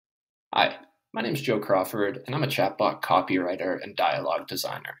Hi, my name is Joe Crawford, and I'm a chatbot copywriter and dialogue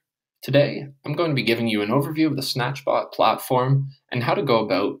designer. Today, I'm going to be giving you an overview of the Snatchbot platform and how to go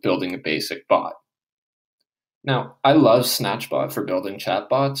about building a basic bot. Now, I love Snatchbot for building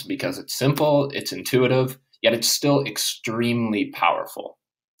chatbots because it's simple, it's intuitive, yet it's still extremely powerful.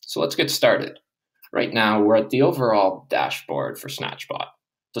 So let's get started. Right now, we're at the overall dashboard for Snatchbot.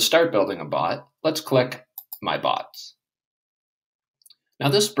 To start building a bot, let's click My Bots. Now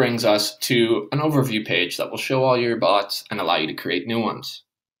this brings us to an overview page that will show all your bots and allow you to create new ones.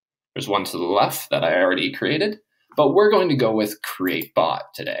 There's one to the left that I already created, but we're going to go with Create Bot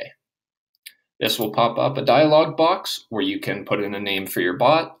today. This will pop up a dialog box where you can put in a name for your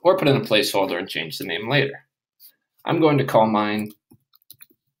bot or put in a placeholder and change the name later. I'm going to call mine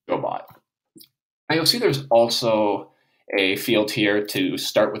GoBot. Now you'll see there's also a field here to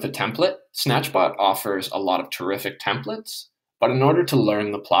start with a template. Snatchbot offers a lot of terrific templates, but in order to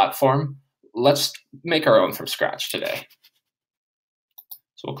learn the platform, let's make our own from scratch today.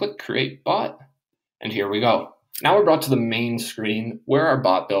 So we'll click Create Bot, and here we go. Now we're brought to the main screen where our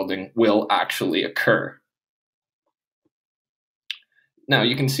bot building will actually occur. Now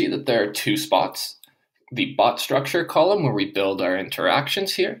you can see that there are two spots, the bot structure column where we build our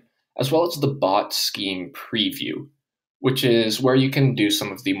interactions here, as well as the bot scheme preview, which is where you can do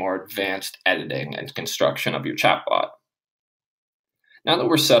some of the more advanced editing and construction of your chatbot. Now that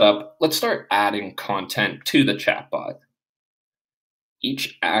we're set up, let's start adding content to the chatbot.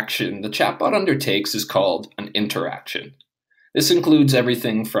 Each action the chatbot undertakes is called an interaction. This includes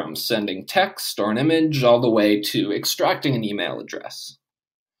everything from sending text or an image all the way to extracting an email address.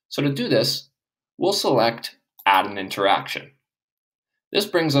 So to do this, we'll select Add an Interaction. This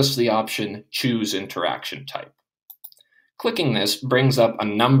brings us to the option Choose Interaction Type. Clicking this brings up a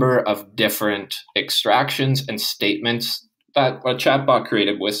number of different extractions and statements that a chatbot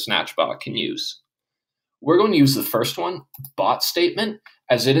created with Snatchbot can use. We're going to use the first one, bot statement,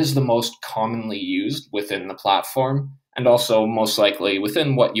 as it is the most commonly used within the platform and also most likely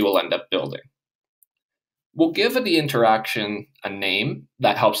within what you will end up building. We'll give the interaction a name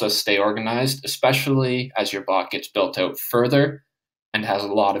that helps us stay organized, especially as your bot gets built out further and has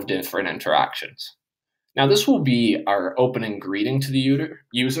a lot of different interactions. Now this will be our opening greeting to the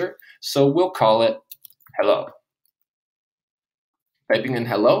user, so we'll call it hello. Typing in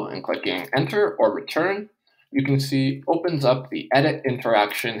hello and clicking enter or return, you can see opens up the edit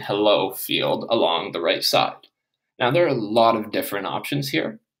interaction hello field along the right side. Now there are a lot of different options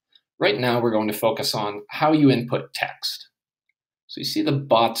here. Right now we're going to focus on how you input text. So you see the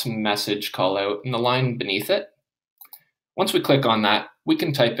bot's message call out in the line beneath it. Once we click on that, we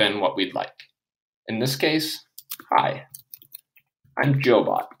can type in what we'd like. In this case, hi, I'm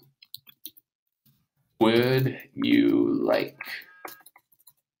JoeBot. Would you like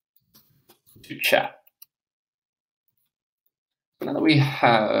to chat? So now that we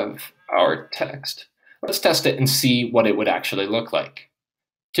have our text, let's test it and see what it would actually look like.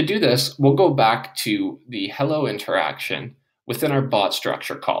 To do this, we'll go back to the hello interaction within our bot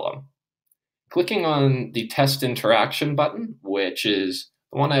structure column. Clicking on the test interaction button, which is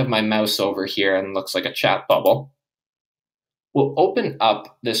the one I have my mouse over here and looks like a chat bubble, will open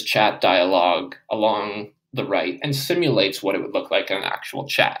up this chat dialog along the right and simulates what it would look like in an actual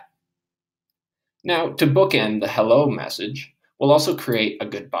chat. Now, to bookend the hello message, we'll also create a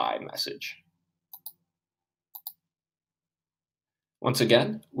goodbye message. Once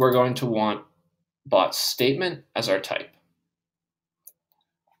again, we're going to want bot statement as our type.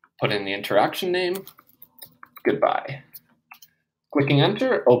 Put in the interaction name, goodbye. Clicking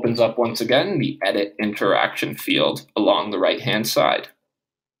enter opens up once again the edit interaction field along the right-hand side.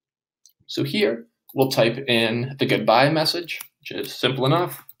 So here, we'll type in the goodbye message, which is simple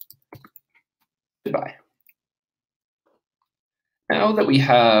enough. Goodbye. Now that we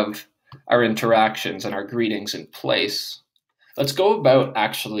have our interactions and our greetings in place, let's go about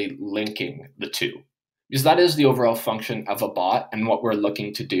actually linking the two, because that is the overall function of a bot, and what we're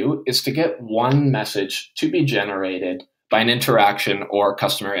looking to do is to get one message to be generated by an interaction or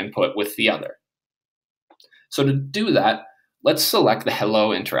customer input with the other. So to do that, let's select the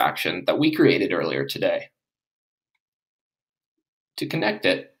hello interaction that we created earlier today. To connect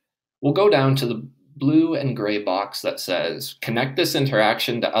it, we'll go down to the blue and gray box that says connect this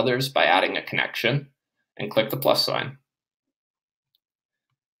interaction to others by adding a connection and click the plus sign.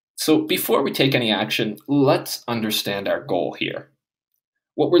 So before we take any action, let's understand our goal here.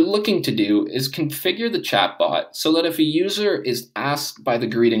 What we're looking to do is configure the chatbot so that if a user is asked by the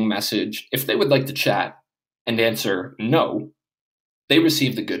greeting message if they would like to chat and answer no, they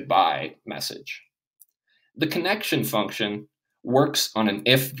receive the goodbye message. The connection function works on an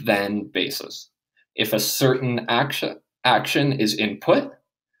if-then basis. If a certain action is input,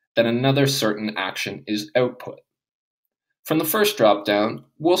 then another certain action is output. From the first dropdown,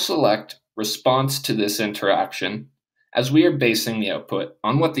 we'll select response to this interaction, as we are basing the output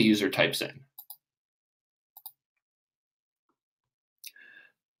on what the user types in.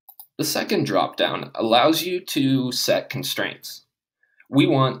 The second dropdown allows you to set constraints. We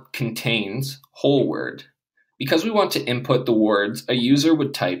want contains whole word because we want to input the words a user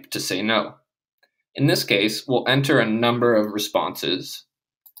would type to say no. In this case, we'll enter a number of responses,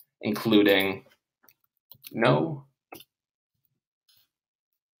 including no,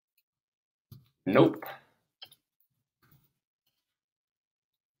 nope,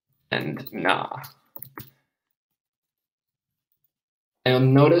 and nah. And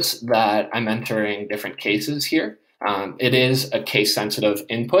you'll notice that I'm entering different cases here. It is a case-sensitive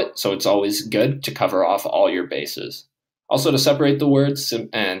input, so it's always good to cover off all your bases. Also, to separate the words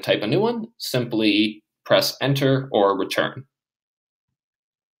and type a new one, simply press Enter or Return.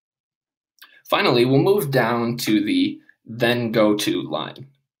 Finally, we'll move down to the Then Go To line.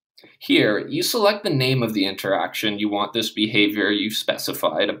 Here, you select the name of the interaction you want this behavior you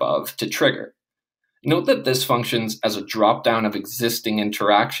specified above to trigger. Note that this functions as a dropdown of existing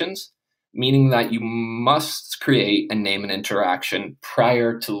interactions, meaning that you must create and name an interaction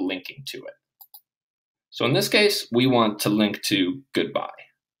prior to linking to it. So in this case, we want to link to goodbye.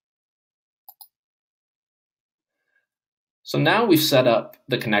 So now we've set up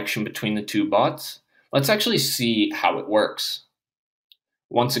the connection between the two bots. Let's actually see how it works.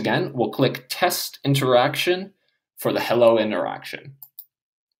 Once again, we'll click Test Interaction for the Hello interaction.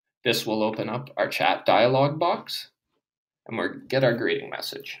 This will open up our chat dialog box, and we'll get our greeting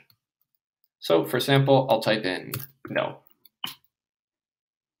message. So for sample, I'll type in no.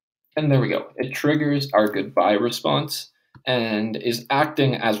 And there we go. It triggers our goodbye response and is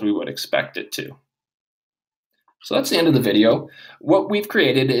acting as we would expect it to. So that's the end of the video. What we've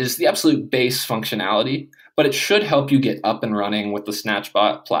created is the absolute base functionality, but it should help you get up and running with the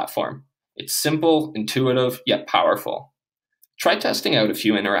Snatchbot platform. It's simple, intuitive, yet powerful. Try testing out a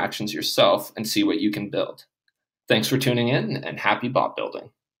few interactions yourself and see what you can build. Thanks for tuning in, and happy bot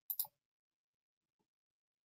building.